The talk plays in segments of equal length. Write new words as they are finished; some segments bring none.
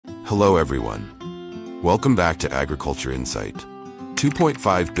Hello everyone. Welcome back to Agriculture Insight.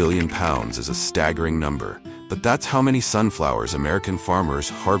 2.5 billion pounds is a staggering number, but that's how many sunflowers American farmers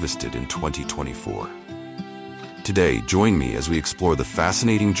harvested in 2024. Today, join me as we explore the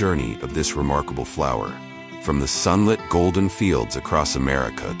fascinating journey of this remarkable flower. From the sunlit golden fields across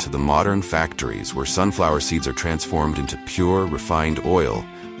America to the modern factories where sunflower seeds are transformed into pure, refined oil,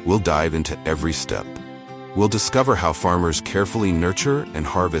 we'll dive into every step. We'll discover how farmers carefully nurture and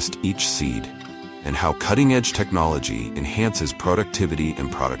harvest each seed, and how cutting-edge technology enhances productivity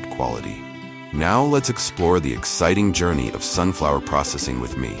and product quality. Now let's explore the exciting journey of sunflower processing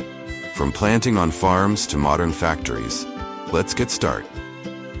with me. From planting on farms to modern factories, let's get started.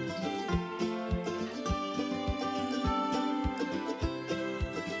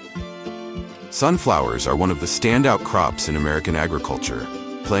 Sunflowers are one of the standout crops in American agriculture,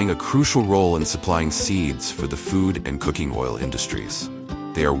 playing a crucial role in supplying seeds for the food and cooking oil industries.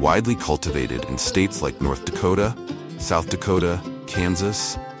 They are widely cultivated in states like North Dakota, South Dakota,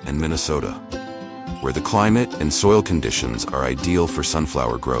 Kansas, and Minnesota, where the climate and soil conditions are ideal for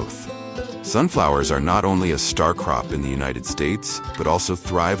sunflower growth. Sunflowers are not only a star crop in the United States, but also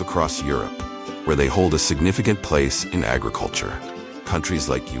thrive across Europe, where they hold a significant place in agriculture. Countries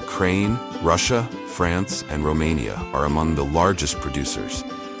like Ukraine, Russia, France, and Romania are among the largest producers,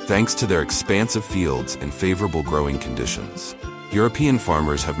 thanks to their expansive fields and favorable growing conditions. European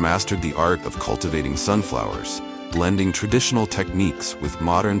farmers have mastered the art of cultivating sunflowers, blending traditional techniques with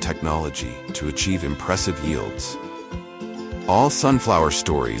modern technology to achieve impressive yields. All sunflower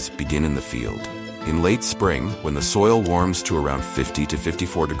stories begin in the field. In late spring, when the soil warms to around 50 to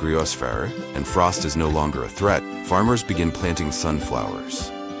 54 degrees Fahrenheit and frost is no longer a threat, farmers begin planting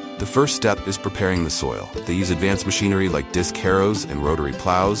sunflowers. The first step is preparing the soil. They use advanced machinery like disc harrows and rotary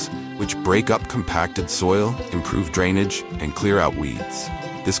plows, which break up compacted soil, improve drainage, and clear out weeds.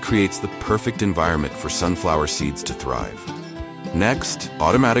 This creates the perfect environment for sunflower seeds to thrive. Next,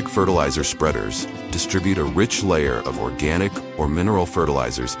 automatic fertilizer spreaders distribute a rich layer of organic or mineral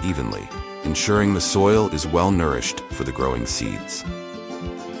fertilizers evenly, ensuring the soil is well nourished for the growing seeds.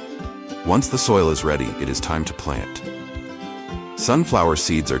 Once the soil is ready, it is time to plant. Sunflower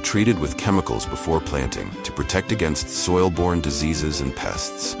seeds are treated with chemicals before planting to protect against soil-borne diseases and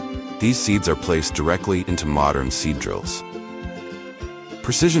pests. These seeds are placed directly into modern seed drills.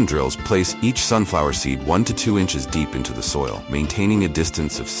 Precision drills place each sunflower seed 1 to 2 inches deep into the soil, maintaining a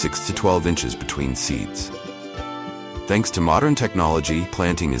distance of 6 to 12 inches between seeds. Thanks to modern technology,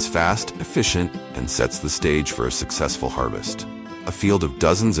 planting is fast, efficient, and sets the stage for a successful harvest. A field of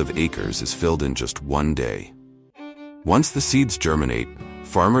dozens of acres is filled in just one day. Once the seeds germinate,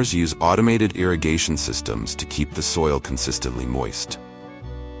 farmers use automated irrigation systems to keep the soil consistently moist.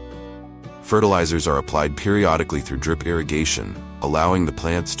 Fertilizers are applied periodically through drip irrigation, allowing the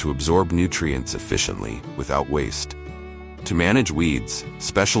plants to absorb nutrients efficiently without waste. To manage weeds,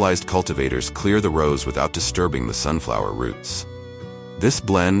 specialized cultivators clear the rows without disturbing the sunflower roots. This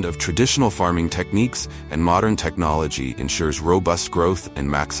blend of traditional farming techniques and modern technology ensures robust growth and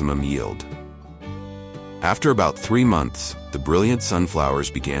maximum yield. After about 3 months, the brilliant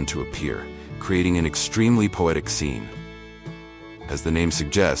sunflowers began to appear, creating an extremely poetic scene. As the name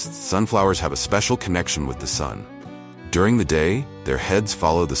suggests, sunflowers have a special connection with the sun. During the day, their heads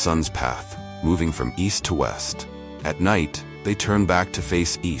follow the sun's path, moving from east to west. At night, they turn back to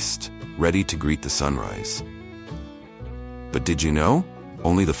face east, ready to greet the sunrise. But did you know?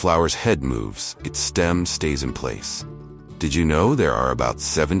 Only the flower's head moves, its stem stays in place. Did you know there are about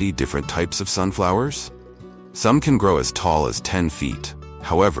 70 different types of sunflowers? Some can grow as tall as 10 feet.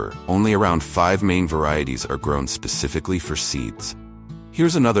 However, only around 5 main varieties are grown specifically for seeds.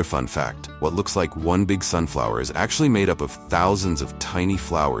 Here's another fun fact. What looks like one big sunflower is actually made up of thousands of tiny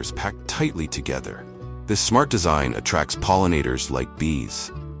flowers packed tightly together. This smart design attracts pollinators like bees.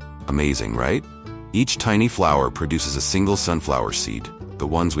 Amazing, right? Each tiny flower produces a single sunflower seed, the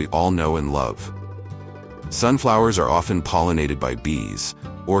ones we all know and love. Sunflowers are often pollinated by bees,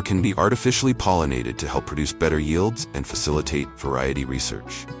 or can be artificially pollinated to help produce better yields and facilitate variety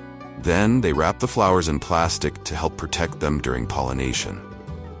research. Then they wrap the flowers in plastic to help protect them during pollination.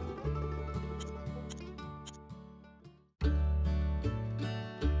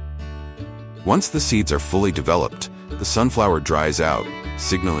 Once the seeds are fully developed, the sunflower dries out,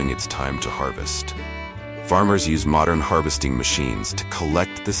 signaling it's time to harvest. Farmers use modern harvesting machines to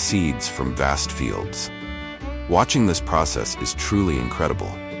collect the seeds from vast fields. Watching this process is truly incredible.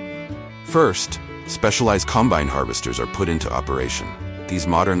 First, specialized combine harvesters are put into operation. These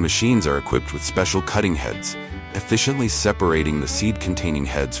modern machines are equipped with special cutting heads, efficiently separating the seed-containing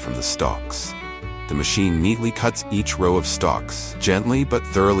heads from the stalks. The machine neatly cuts each row of stalks, gently but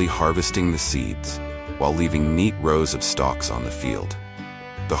thoroughly harvesting the seeds, while leaving neat rows of stalks on the field.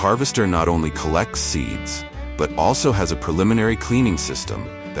 The harvester not only collects seeds, but also has a preliminary cleaning system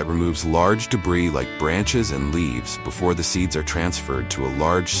that removes large debris like branches and leaves before the seeds are transferred to a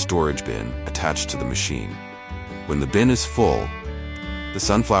large storage bin attached to the machine. When the bin is full, the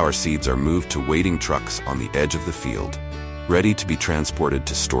sunflower seeds are moved to waiting trucks on the edge of the field, ready to be transported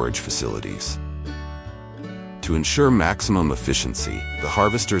to storage facilities. To ensure maximum efficiency, the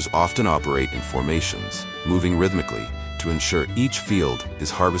harvesters often operate in formations, moving rhythmically to ensure each field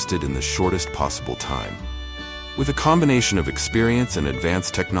is harvested in the shortest possible time. With a combination of experience and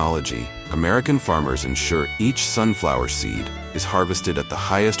advanced technology, American farmers ensure each sunflower seed is harvested at the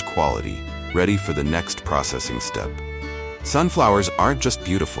highest quality, ready for the next processing step. Sunflowers aren't just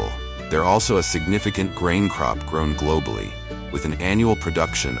beautiful, they're also a significant grain crop grown globally, with an annual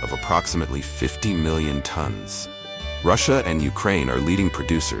production of approximately 50 million tons. Russia and Ukraine are leading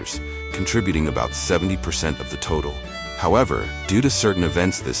producers, contributing about 70% of the total. However, due to certain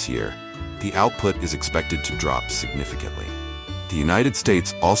events this year, the output is expected to drop significantly. The United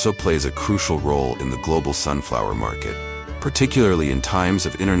States also plays a crucial role in the global sunflower market, particularly in times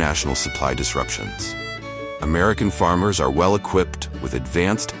of international supply disruptions. American farmers are well equipped with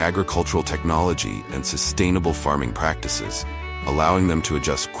advanced agricultural technology and sustainable farming practices, allowing them to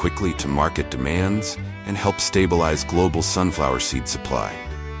adjust quickly to market demands and help stabilize global sunflower seed supply.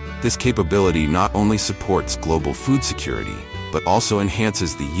 This capability not only supports global food security, but also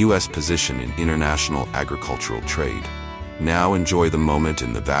enhances the U.S. position in international agricultural trade. Now enjoy the moment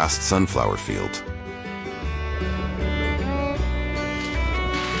in the vast sunflower field.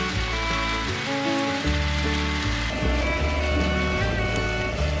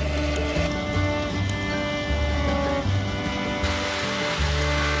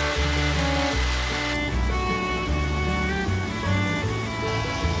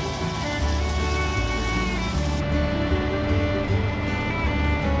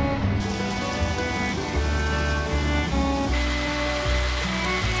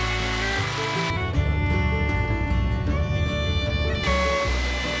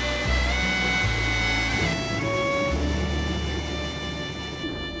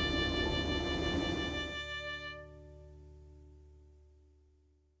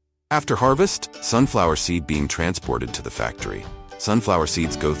 After harvest, sunflower seed being transported to the factory. Sunflower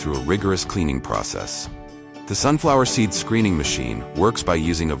seeds go through a rigorous cleaning process. The sunflower seed screening machine works by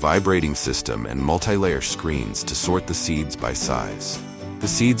using a vibrating system and multi-layer screens to sort the seeds by size. The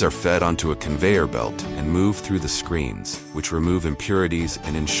seeds are fed onto a conveyor belt and move through the screens, which remove impurities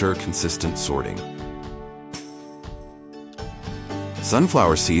and ensure consistent sorting.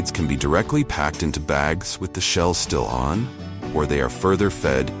 Sunflower seeds can be directly packed into bags with the shells still on, or they are further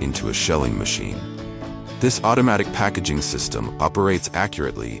fed into a shelling machine. This automatic packaging system operates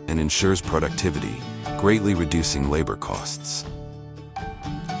accurately and ensures productivity, greatly reducing labor costs.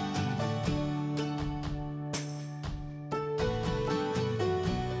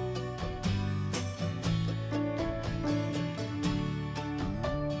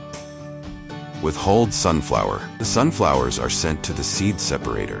 With hulled sunflower, the sunflowers are sent to the seed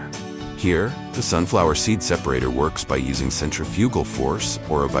separator. Here, the sunflower seed separator works by using centrifugal force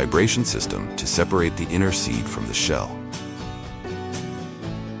or a vibration system to separate the inner seed from the shell.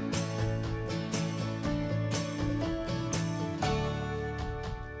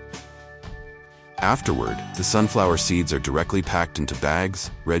 Afterward, the sunflower seeds are directly packed into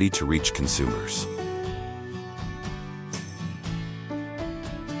bags, ready to reach consumers.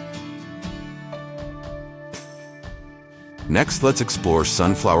 Next, let's explore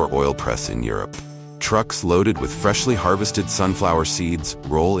sunflower oil press in Europe. Trucks loaded with freshly harvested sunflower seeds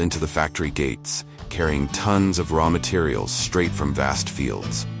roll into the factory gates, carrying tons of raw materials straight from vast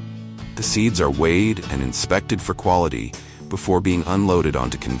fields. The seeds are weighed and inspected for quality before being unloaded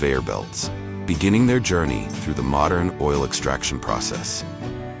onto conveyor belts, beginning their journey through the modern oil extraction process.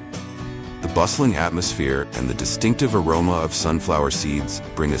 The bustling atmosphere and the distinctive aroma of sunflower seeds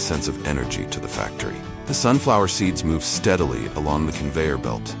bring a sense of energy to the factory. The sunflower seeds move steadily along the conveyor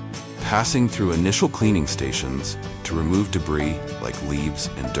belt, passing through initial cleaning stations to remove debris like leaves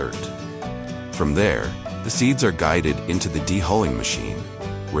and dirt. From there, the seeds are guided into the dehulling machine,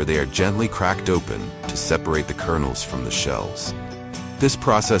 where they are gently cracked open to separate the kernels from the shells. This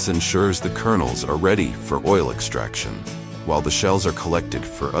process ensures the kernels are ready for oil extraction, while the shells are collected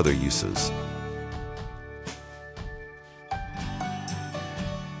for other uses.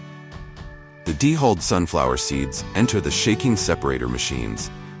 The dehulled sunflower seeds enter the shaking separator machines,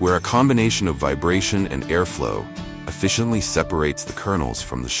 where a combination of vibration and airflow efficiently separates the kernels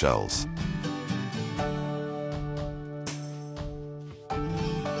from the shells.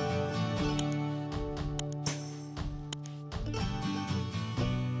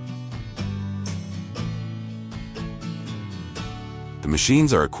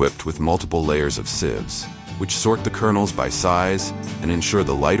 machines are equipped with multiple layers of sieves, which sort the kernels by size and ensure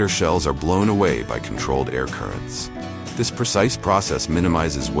the lighter shells are blown away by controlled air currents. This precise process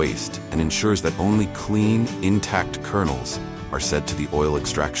minimizes waste and ensures that only clean, intact kernels are sent to the oil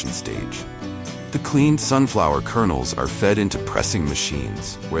extraction stage. The cleaned sunflower kernels are fed into pressing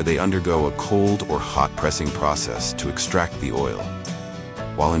machines, where they undergo a cold or hot pressing process to extract the oil.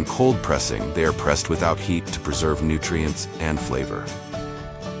 While in cold pressing, they are pressed without heat to preserve nutrients and flavor.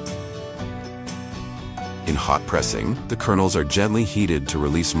 In hot pressing, the kernels are gently heated to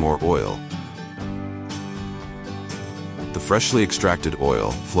release more oil. The freshly extracted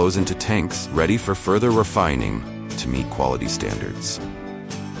oil flows into tanks ready for further refining to meet quality standards.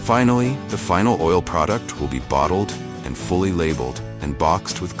 Finally, the final oil product will be bottled and fully labeled and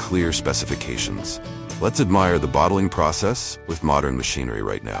boxed with clear specifications. Let's admire the bottling process with modern machinery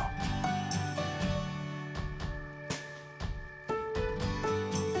right now.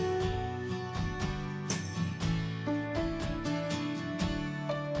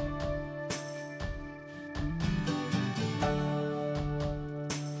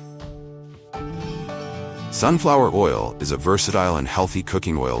 Sunflower oil is a versatile and healthy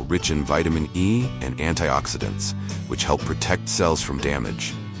cooking oil rich in vitamin E and antioxidants, which help protect cells from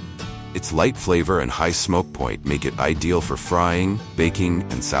damage. Its light flavor and high smoke point make it ideal for frying, baking,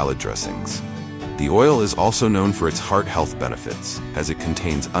 and salad dressings. The oil is also known for its heart health benefits, as it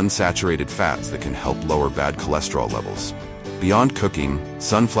contains unsaturated fats that can help lower bad cholesterol levels. Beyond cooking,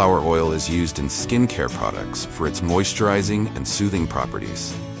 sunflower oil is used in skincare products for its moisturizing and soothing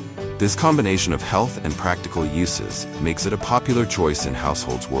properties. This combination of health and practical uses makes it a popular choice in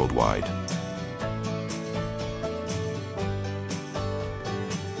households worldwide.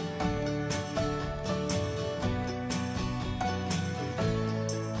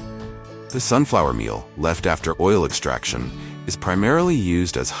 The sunflower meal, left after oil extraction, is primarily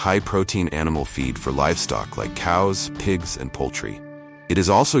used as high-protein animal feed for livestock like cows, pigs, and poultry. It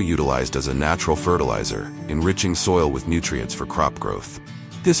is also utilized as a natural fertilizer, enriching soil with nutrients for crop growth.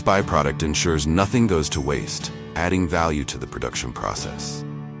 This byproduct ensures nothing goes to waste, adding value to the production process.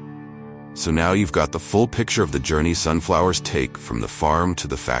 So now you've got the full picture of the journey sunflowers take from the farm to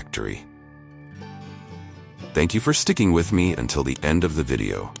the factory. Thank you for sticking with me until the end of the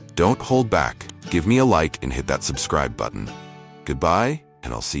video. Don't hold back, give me a like and hit that subscribe button. Goodbye,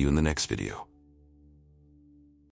 and I'll see you in the next video.